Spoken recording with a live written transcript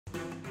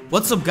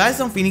What's up guys,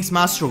 I'm Phoenix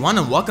Master 1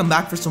 and welcome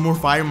back for some more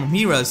Fire Emblem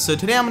Heroes. So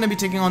today I'm going to be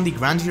taking on the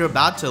Grand Hero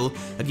Battle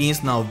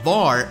against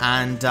Navarre,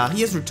 and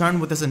he has returned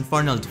with his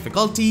Infernal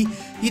difficulty.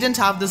 He didn't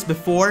have this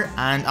before,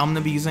 and I'm going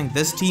to be using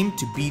this team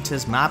to beat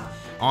his map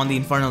on the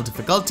Infernal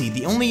difficulty.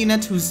 The only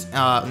unit who's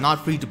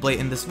not free to play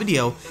in this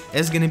video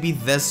is going to be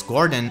this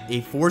Gordin,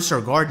 a 4-star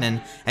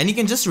Gordin, and you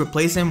can just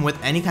replace him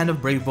with any kind of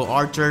Brave Bow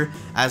Archer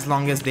as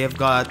long as they've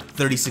got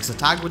 36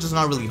 attack, which is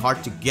not really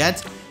hard to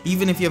get.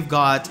 Even if you've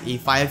got a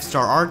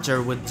 5-star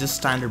Archer with just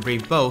standard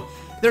Brave Bow,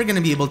 they're going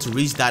to be able to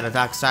reach that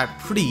attack stat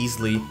pretty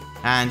easily.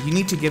 And you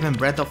need to give him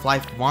Breath of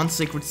Life 1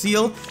 Sacred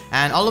Seal,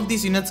 and all of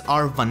these units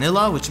are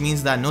vanilla, which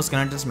means that no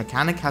Skeleton's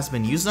mechanic has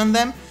been used on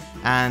them.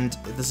 And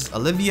this is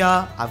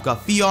Olivia, I've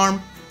got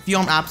Fjorm.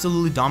 Fjorm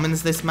absolutely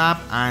dominates this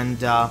map, and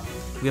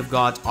we've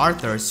got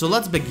Arthur. So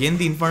let's begin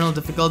the Infernal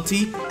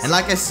difficulty, and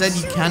like I said,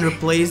 you can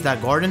replace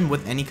that Gordin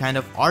with any kind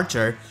of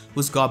Archer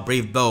who's got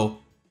Brave Bow.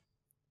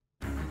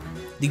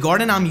 The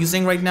Gordin I'm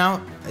using right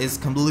now is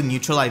completely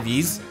neutral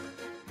IVs.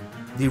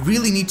 They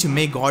really need to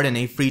make Gordin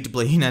a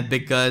free-to-play unit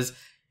because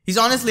he's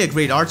honestly a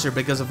great archer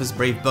because of his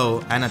Brave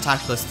Bow and attack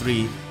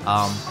 +3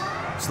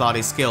 slot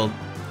A skill.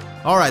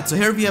 Alright, so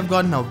here we have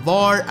got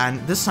Navarre, and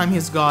this time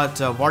he's got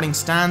Warding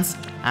Stance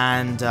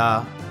and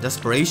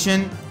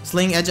Desperation.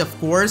 Slaying Edge, of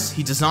course,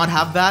 he does not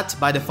have that.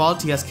 By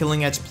default, he has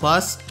Killing Edge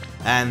Plus.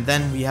 And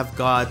then we have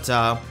got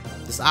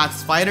this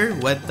Axe Fighter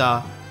with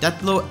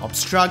Death Blow,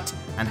 Obstruct,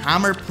 and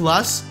Hammer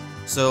Plus.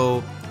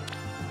 So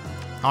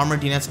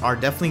armored units are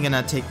definitely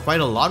gonna take quite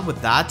a lot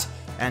with that.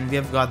 And we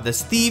have got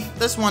this Thief.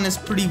 This one is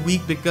pretty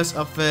weak because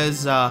of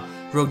his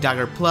Rogue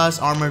Dagger Plus,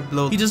 Armored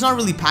Blow. He does not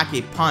really pack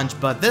a punch,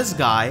 but this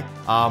guy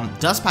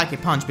does pack a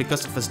punch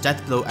because of his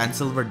Death Blow and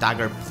Silver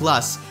Dagger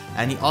Plus.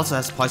 And he also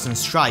has Poison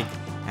Strike.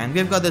 And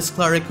we've got this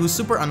Cleric who's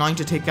super annoying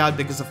to take out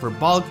because of her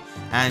bulk.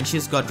 And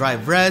she's got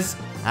Drive Res.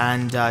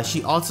 And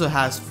she also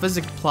has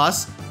Physic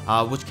Plus,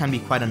 which can be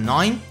quite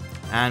annoying.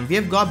 And we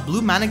have got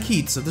Blue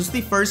Manakete, so this is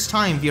the first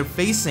time we are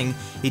facing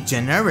a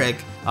generic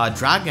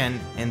dragon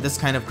in this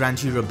kind of Grand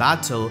Hero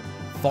Battle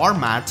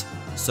format.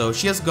 So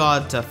she has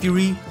got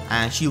Fury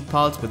and Shield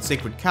Pulse with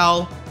Sacred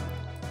Cowl,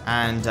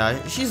 and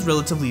she's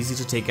relatively easy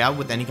to take out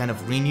with any kind of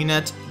green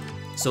unit.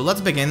 So let's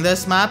begin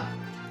this map,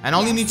 and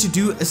all you need to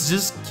do is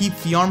just keep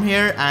Fjorm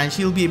here, and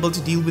she'll be able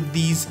to deal with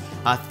these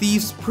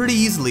thieves pretty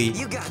easily.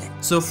 You got it.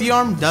 So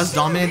Fjorm does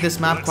dominate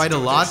this map quite a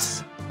lot,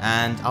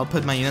 and I'll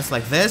put my units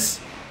like this.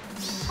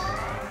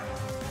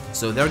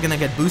 So they're gonna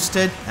get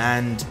boosted,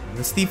 and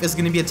this thief is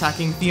gonna be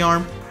attacking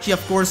Fjorm. She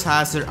of course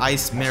has her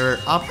Ice Mirror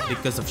up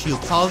because of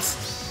Shield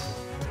Pulse.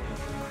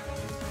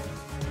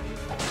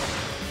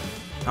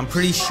 I'm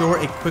pretty sure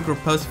a quick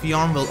riposte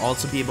Fjorm will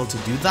also be able to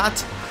do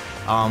that.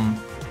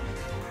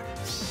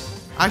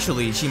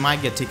 Actually, she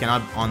might get taken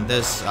out on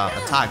this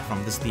attack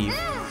from this thief.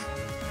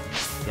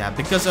 Yeah,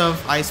 because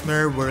of Ice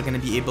Mirror, we're gonna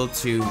be able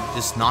to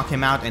just knock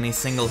him out in a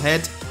single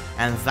hit,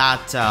 and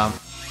that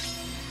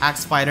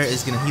Axe Fighter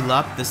is gonna heal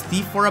up this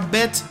thief for a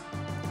bit.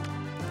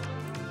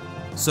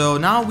 So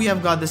now we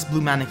have got this Blue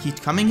Manakete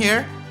coming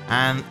here,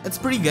 and it's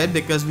pretty good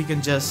because we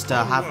can just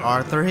have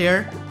Arthur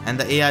here, and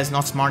the AI is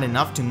not smart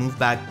enough to move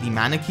back the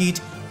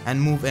Manakete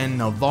and move in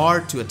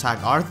Navarre to attack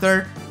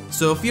Arthur.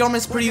 So Fjorm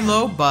is pretty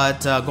low, but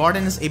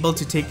Gordin is able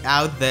to take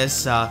out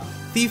this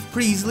thief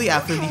pretty easily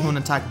after the Hone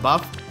attack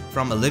buff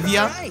from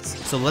Olivia.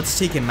 So let's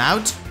take him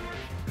out.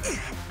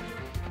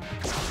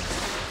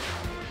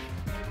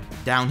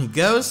 Down he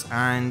goes,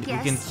 and we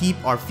can keep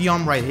our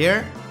Fjorm right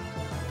here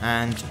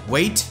and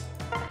wait.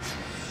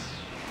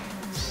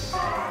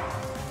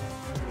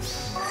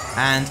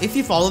 And if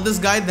you follow this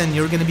guide, then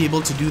you're gonna be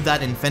able to do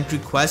that infantry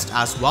quest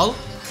as well,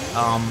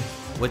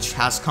 which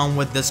has come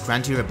with this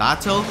Grand Hero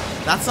Battle.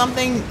 That's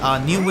something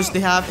new which they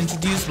have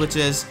introduced, which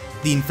is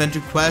the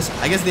infantry quest.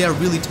 I guess they are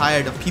really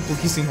tired of people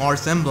using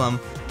Horse Emblem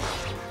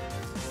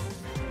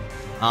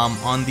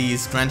on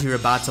these Grand Hero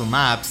Battle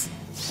maps.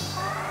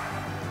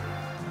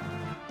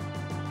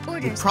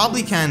 You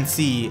probably can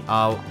see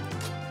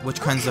which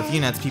kinds of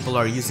units people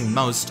are using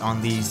most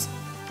on these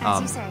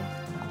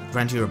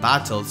Grand Hero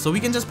Battles. So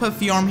we can just put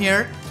Fjorm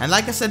here, and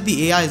like I said,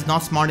 the AI is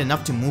not smart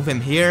enough to move him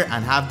here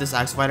and have this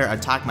Axe Fighter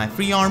attack my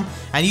Fjorm.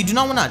 And you do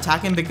not want to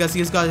attack him because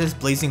he's got his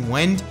Blazing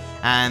Wind,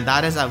 and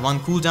that is at 1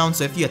 cooldown.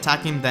 So if you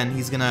attack him, then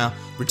he's gonna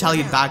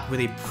retaliate back with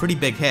a pretty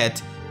big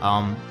hit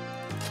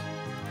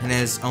in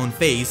his own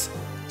face.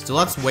 So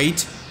let's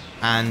wait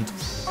and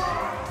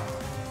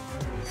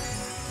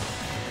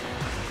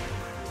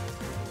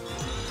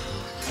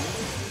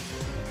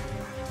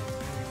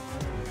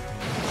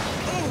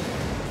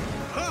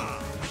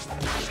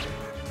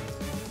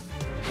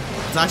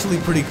it's actually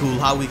pretty cool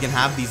how we can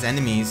have these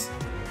enemies.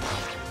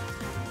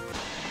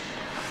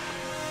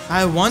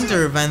 I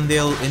wonder when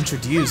they'll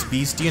introduce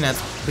Beast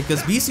Units,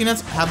 because Beast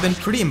Units have been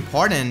pretty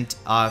important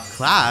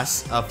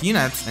class of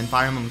units in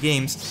Fire Emblem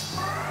games.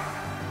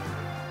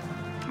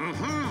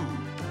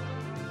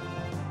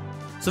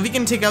 So we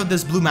can take out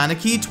this Blue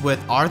Manakete with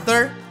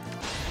Arthur,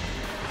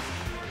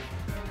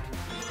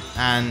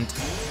 and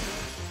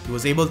he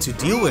was able to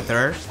deal with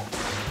her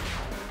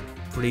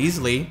pretty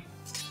easily.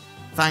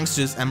 thanks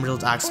to his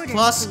Emerald Axe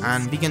Plus,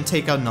 and we can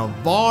take out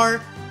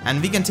Navarre,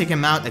 and we can take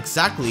him out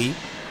exactly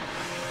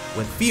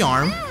with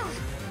Fjorm.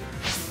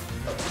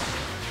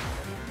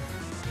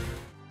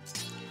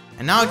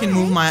 And now I can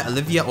move my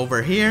Olivia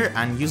over here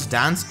and use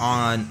Dance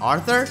on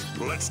Arthur,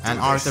 and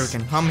Arthur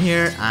can come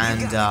here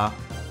and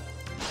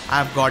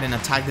have Gordin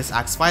attack this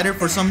Axe Fighter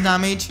for some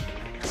damage.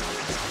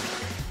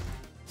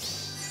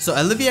 So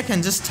Olivia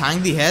can just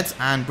tank the hits,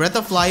 and Breath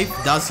of Life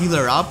does heal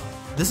her up.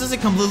 This is a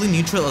completely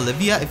neutral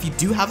Olivia. If you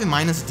do have a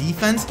minus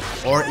defense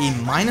or a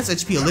minus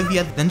HP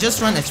Olivia, then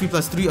just run HP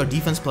plus 3 or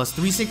defense plus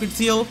 3 Sacred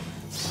Seal.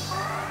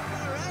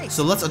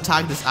 So let's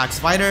attack this Axe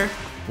Fighter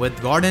with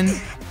Gordin.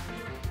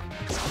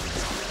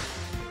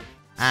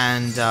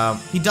 And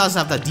he does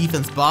have that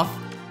defense buff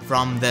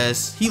from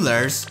this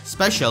healer's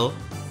special.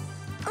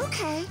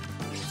 Okay.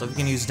 So we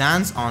can use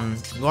Dance on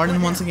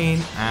Gordin once again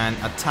and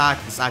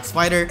attack this Axe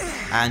Fighter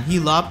and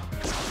heal up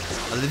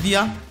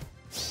Olivia.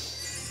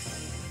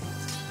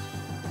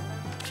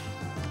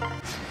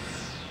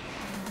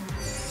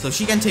 So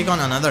she can take on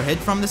another hit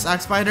from this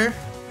Axe Fighter.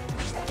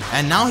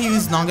 And now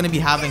he's not going to be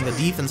having the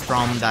defense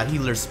from that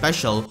healer's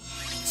special.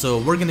 So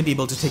we're going to be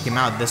able to take him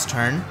out this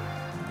turn,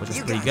 which is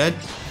pretty good.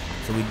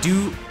 So we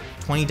do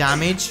 20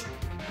 damage.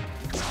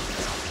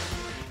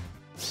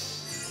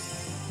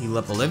 Heal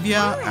up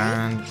Olivia,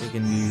 and we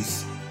can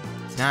use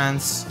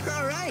Dance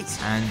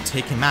and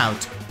take him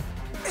out.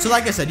 So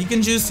like I said, you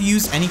can just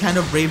use any kind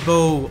of Brave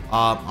Bow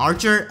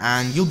archer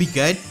and you'll be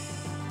good.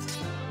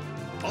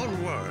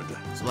 Onward.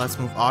 So let's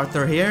move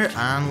Arthur here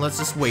and let's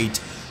just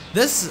wait.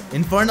 This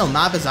Infernal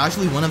map is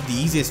actually one of the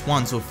easiest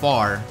ones so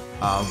far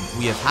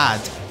we have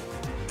had.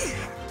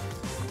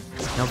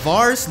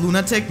 Navarre's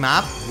Lunatic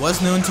map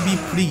was known to be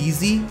pretty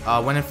easy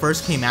when it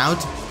first came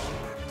out.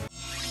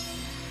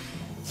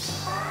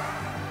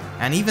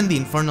 And even the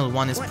Infernal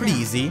one is pretty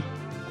easy.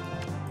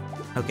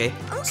 Okay,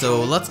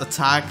 so let's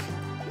attack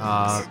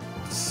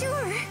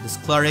this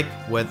cleric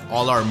with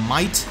all our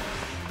might.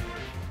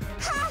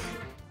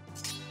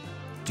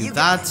 Do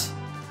that.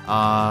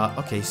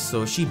 Okay,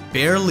 so she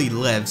barely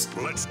lives.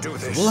 Let's do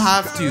this. We'll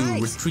have to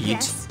retreat.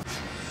 Yes.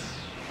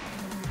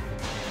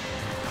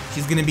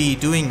 She's gonna be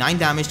doing 9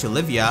 damage to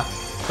Olivia,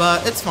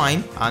 but it's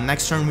fine.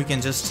 Next turn we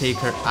can just take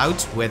her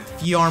out with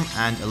Fjorm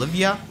and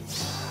Olivia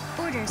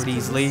pretty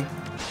easily.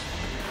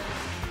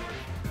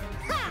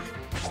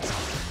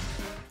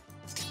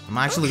 I'm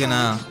actually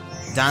gonna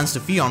dance to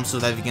Fjorm so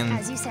that we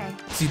can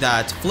see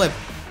that flip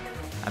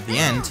at the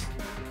end.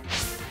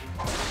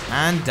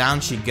 And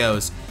down she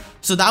goes.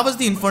 So that was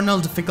the Infernal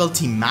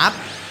difficulty map.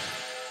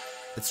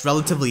 It's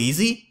relatively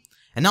easy.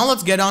 And now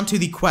let's get on to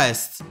the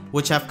quests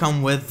which have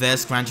come with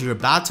this Grand Hero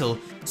Battle.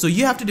 So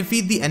you have to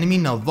defeat the enemy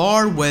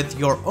Navarre with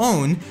your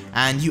own,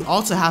 and you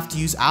also have to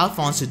use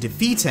Alfonse to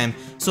defeat him.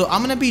 So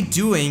I'm gonna be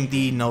doing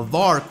the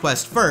Navarre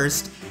quest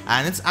first,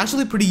 and it's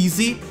actually pretty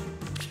easy.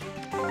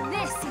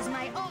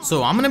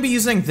 So I'm gonna be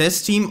using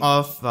this team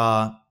of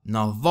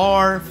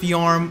Navarre,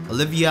 Fjorm,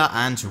 Olivia,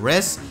 and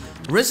Wrys.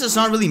 Wrys does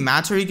not really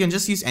matter, you can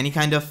just use any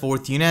kind of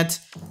 4th unit.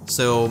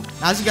 So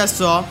as you guys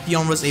saw,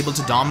 Fjorm was able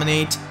to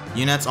dominate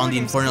units on the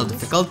Infernal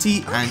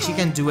difficulty, and she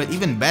can do it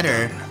even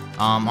better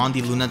on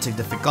the Lunatic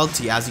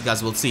difficulty, as you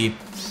guys will see.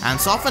 And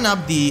soften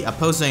up the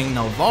opposing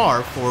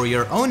Navarre for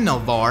your own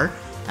Navarre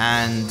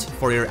and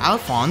for your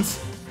Alfonse.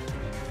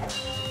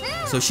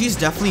 So she's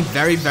definitely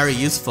very, very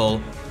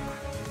useful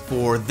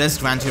for this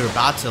Grand Hero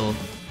Battle.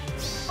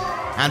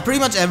 And pretty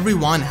much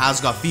everyone has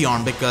got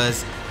Fjorm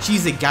because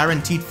she's a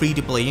guaranteed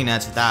free-to-play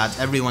unit that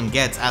everyone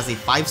gets as a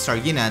 5-star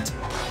unit.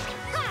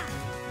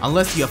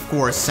 Unless you of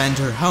course send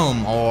her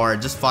home or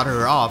just fodder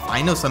her off.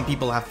 I know some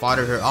people have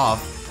foddered her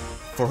off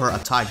for her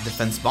attack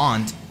defense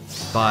bond.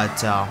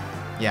 But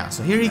yeah,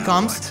 so here he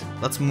comes.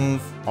 Let's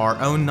move our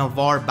own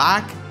Navarre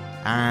back.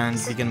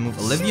 And we can move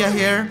Olivia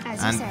here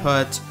and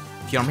put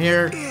Fjorm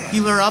here.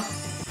 Heal her up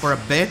for a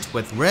bit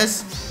with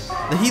Wrys.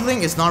 The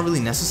healing is not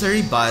really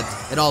necessary, but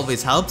it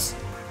always helps.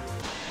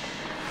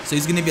 So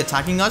he's gonna be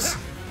attacking us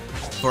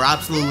for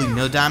absolutely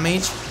no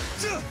damage.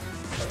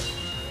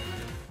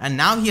 And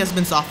now he has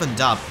been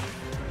softened up.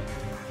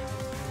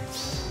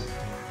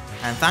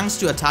 And thanks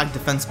to attack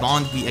defense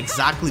bond, we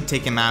exactly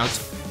take him out.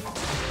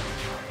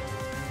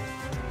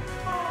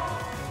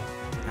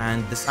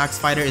 And this Axe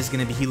Fighter is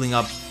gonna be healing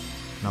up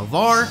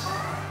Navarre.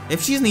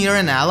 If she's near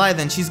an ally,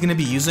 then she's gonna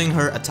be using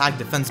her attack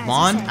defense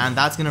bond, and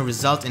that's gonna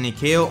result in a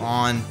KO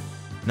on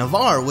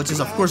Navarre, which is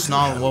of course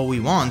not what we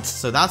want.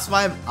 So that's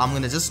why I'm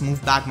gonna just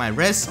move back my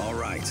Wrys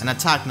and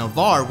attack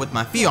Navarre with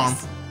my Fjorm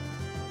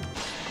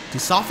to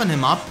soften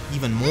him up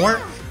even more.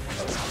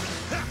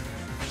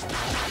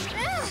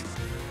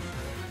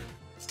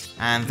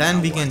 And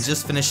then we can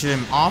just finish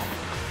him off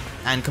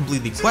and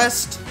complete the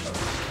quest.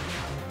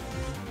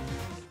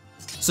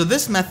 So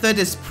this method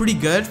is pretty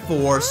good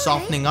for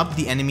softening up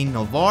the enemy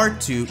Navarre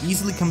to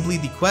easily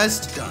complete the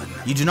quest.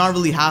 You do not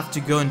really have to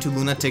go into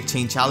Lunatic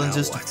Chain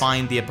challenges to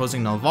find the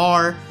opposing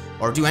Navarre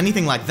or do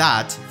anything like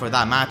that for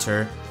that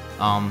matter.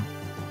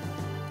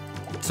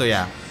 So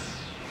yeah.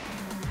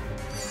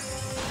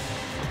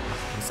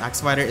 This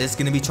Axe Fighter is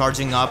going to be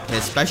charging up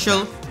his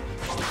special.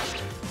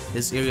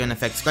 his area and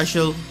effect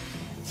special.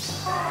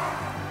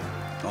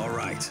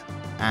 Alright.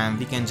 And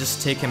we can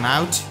just take him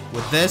out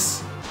with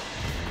this.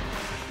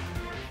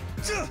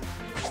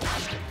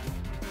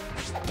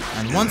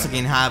 And once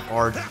again have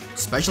our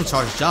special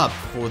charge up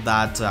for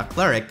that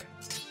cleric.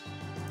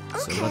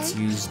 So let's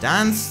use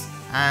dance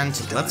and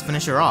let's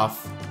finish her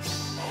off.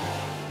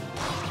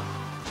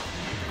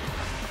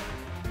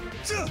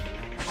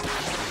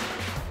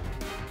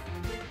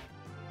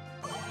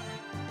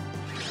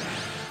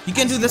 You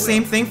can do the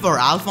same thing for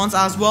Alfonse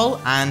as well,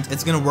 and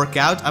it's gonna work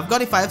out. I've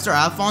got a 5-star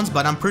Alfonse,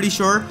 but I'm pretty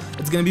sure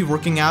it's gonna be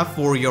working out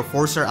for your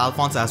 4-star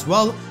Alfonse as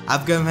well.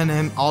 I've given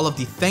him all of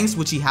the things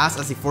which he has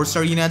as a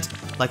 4-star unit,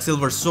 like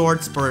silver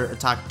swords per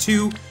attack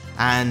 2.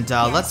 And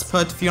let's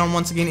put Fjorm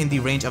once again in the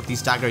range of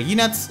these dagger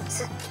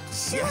units.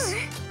 Sure.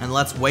 And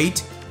let's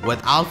wait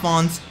with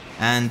Alfonse.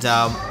 And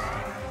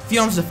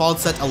Fjorm's default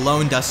set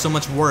alone does so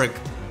much work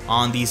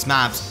on these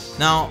maps.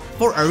 Now,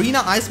 for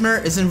Arena, Ice Mirror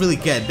isn't really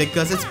good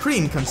because it's pretty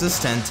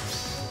inconsistent.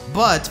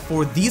 But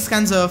for these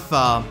kinds of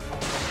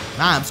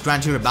maps,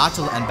 Grand Hero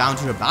Battle and Bound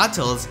Hero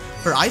Battles,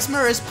 for Ice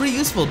Mirror is pretty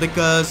useful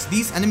because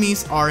these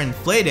enemies are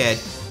inflated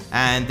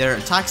and their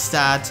attack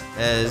stat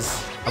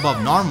is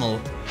above normal.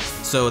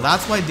 So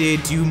that's why they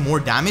do more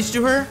damage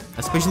to her,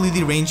 especially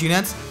the range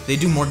units. They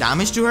do more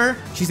damage to her.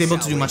 She's able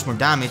to do much more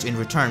damage in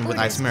return with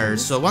Ice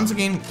Mirrors. So once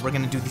again, we're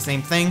gonna do the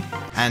same thing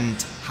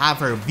and have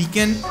her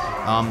weaken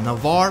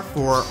Navarre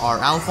for our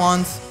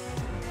Alfonse.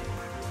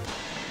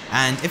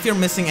 And if you're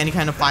missing any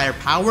kind of fire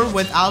power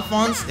with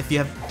Alfonse, if you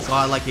have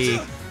got like a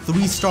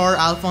 3-star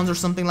Alfonse or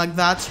something like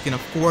that, you can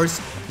of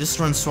course just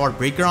run Sword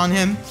Breaker on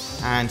him,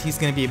 and he's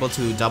gonna be able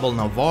to double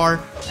Navarre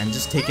and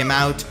just take him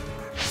out.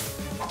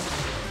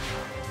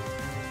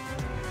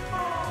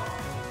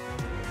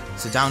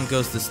 So down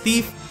goes this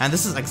thief, and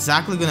this is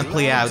exactly gonna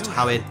play out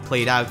how it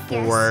played out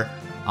for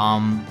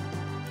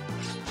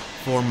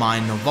my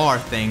Navarre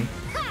thing.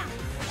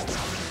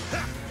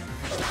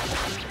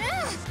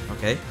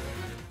 Okay,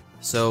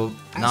 so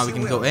now we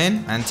can go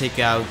in and take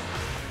out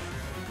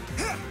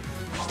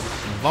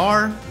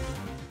Navarre.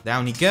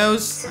 Down he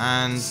goes,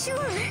 and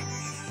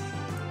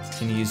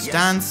can use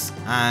dance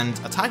and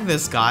attack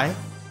this guy.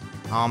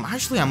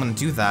 Actually I'm gonna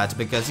do that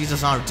because he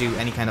does not do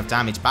any kind of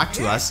damage back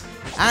to us,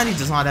 and he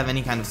does not have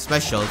any kind of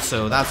special,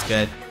 so that's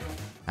good.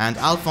 And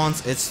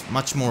Alfonse is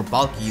much more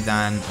bulky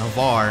than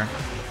Navarre.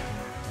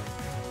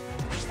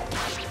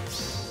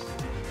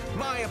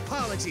 My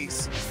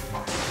apologies.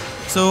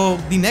 So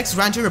the next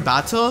Grand Hero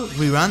Battle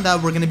rerun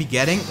that we're gonna be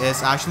getting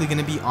is actually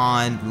gonna be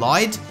on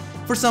Lloyd.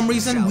 For some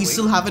reason, we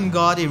still haven't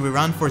got a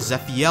rerun for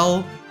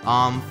Zephiel,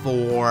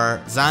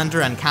 for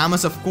Xander and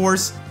Camus, of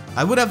course.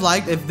 I would have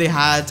liked if they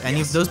had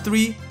any of those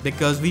three,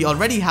 because we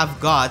already have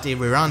got a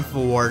rerun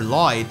for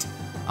Lloyd,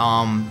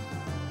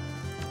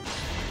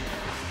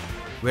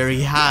 where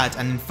he had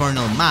an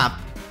Infernal map.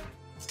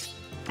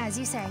 As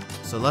you say.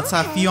 So let's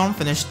have Fjorm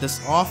finish this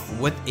off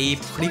with a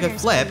pretty good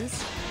flip.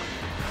 Please.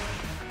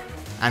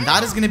 And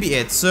that is gonna be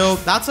it. So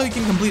that's how you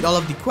can complete all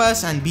of the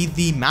quests and beat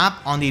the map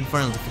on the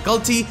Infernal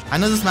difficulty. I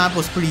know this map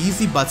was pretty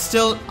easy, but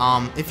still,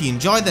 if you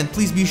enjoyed, then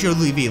please be sure to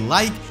leave a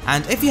like.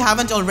 And if you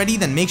haven't already,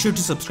 then make sure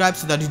to subscribe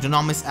so that you do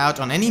not miss out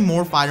on any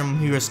more Fire Emblem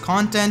Heroes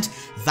content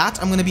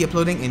that I'm gonna be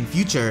uploading in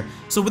future.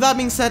 So with that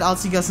being said, I'll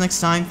see you guys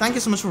next time. Thank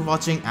you so much for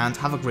watching and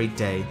have a great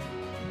day.